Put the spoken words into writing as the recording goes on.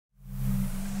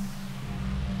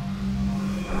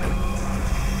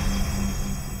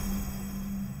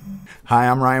Hi,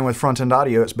 I'm Ryan with Front End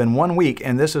Audio. It's been 1 week,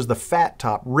 and this is the fat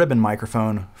top ribbon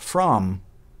microphone from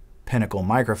Pinnacle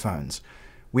Microphones.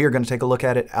 We are going to take a look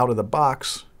at it out of the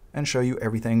box and show you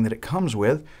everything that it comes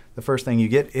with. The first thing you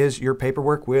get is your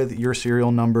paperwork with your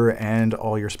serial number and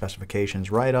all your specifications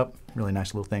right up. Really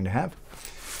nice little thing to have.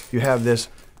 You have this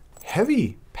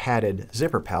heavy padded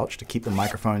zipper pouch to keep the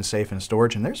microphone safe in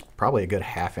storage, and there's probably a good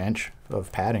 ½ inch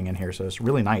of padding in here, so it's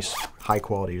really nice, high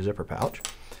quality zipper pouch.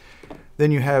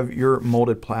 Then you have your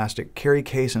molded plastic carry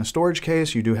case and storage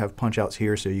case. You do have punch outs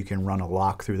here so you can run a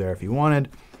lock through there if you wanted.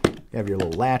 You have your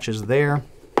little latches there.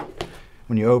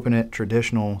 When you open it,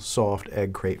 traditional soft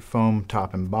egg crate foam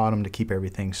top and bottom to keep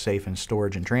everything safe in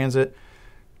storage and transit.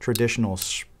 Traditional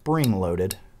spring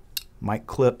loaded mic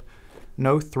clip.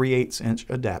 No 3/8 inch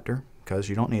adapter because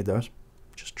you don't need those.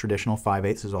 Just traditional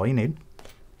 5/8 is all you need.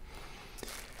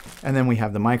 And then we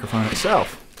have the microphone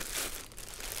itself.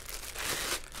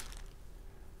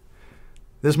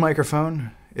 This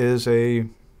microphone is a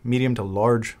medium to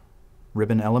large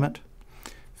ribbon element.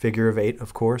 Figure of 8,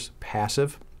 of course,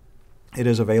 passive. It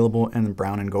is available in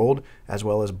brown and gold as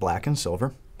well as black and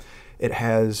silver. It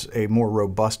has a more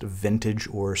robust vintage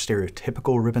or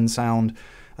stereotypical ribbon sound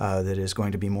that is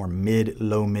going to be more mid,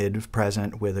 low mid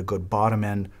present with a good bottom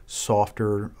end,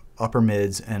 softer upper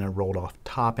mids, and a rolled off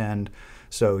top end.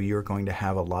 So you're going to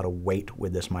have a lot of weight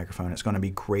with this microphone. It's going to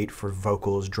be great for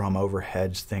vocals, drum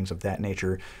overheads, things of that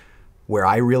nature. Where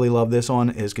I really love this on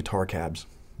is guitar cabs.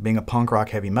 Being a punk rock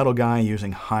heavy metal guy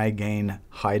using high gain,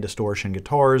 high distortion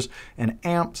guitars and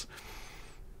amps,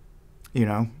 you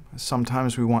know,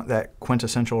 sometimes we want that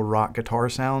quintessential rock guitar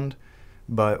sound,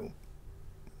 but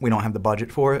we don't have the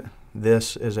budget for it.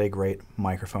 This is a great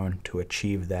microphone to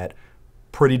achieve that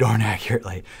pretty darn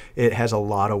accurately. It has a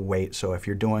lot of weight, so if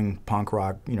you're doing punk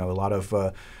rock, you know, a lot of,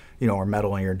 or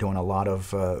metal, and you're doing a lot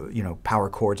of, power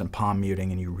chords and palm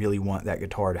muting, and you really want that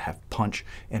guitar to have punch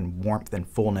and warmth and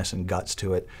fullness and guts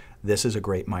to it, this is a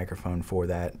great microphone for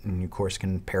that. And you, of course,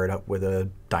 can pair it up with a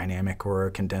dynamic or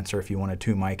a condenser if you want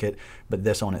to mic it, but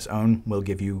this on its own will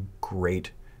give you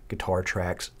great guitar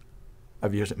tracks.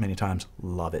 I've used it many times,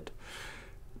 love it.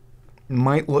 It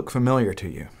might look familiar to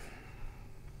you.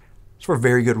 It's for a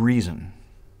very good reason.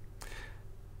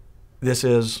 This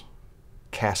is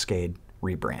Cascade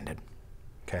rebranded.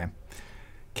 Okay,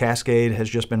 Cascade has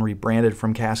just been rebranded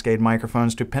from Cascade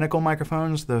Microphones to Pinnacle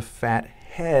Microphones. The fat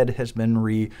head has been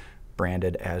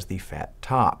rebranded as the fat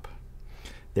top.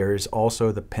 There is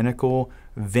also the Pinnacle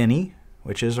Vini,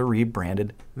 which is a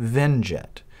rebranded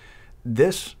Venjet.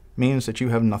 This means that you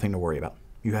have nothing to worry about.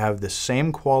 You have the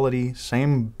same quality,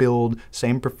 same build,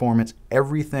 same performance,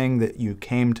 everything that you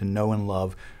came to know and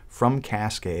love from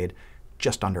Cascade,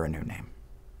 just under a new name.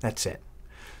 That's it.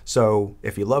 So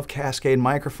if you love Cascade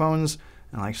microphones,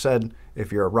 and like I said,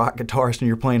 if you're a rock guitarist and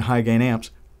you're playing high gain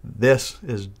amps, this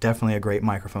is definitely a great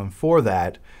microphone for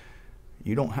that.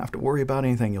 You don't have to worry about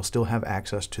anything. You'll still have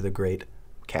access to the great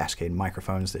Cascade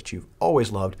microphones that you've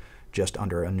always loved, just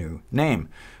under a new name.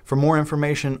 For more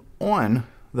information on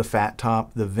the fat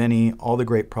top, the Vini, all the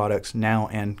great products now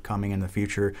and coming in the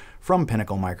future from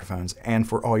Pinnacle Microphones, and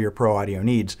for all your pro audio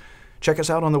needs, check us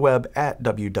out on the web at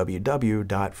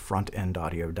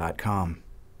www.frontendaudio.com.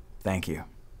 Thank you.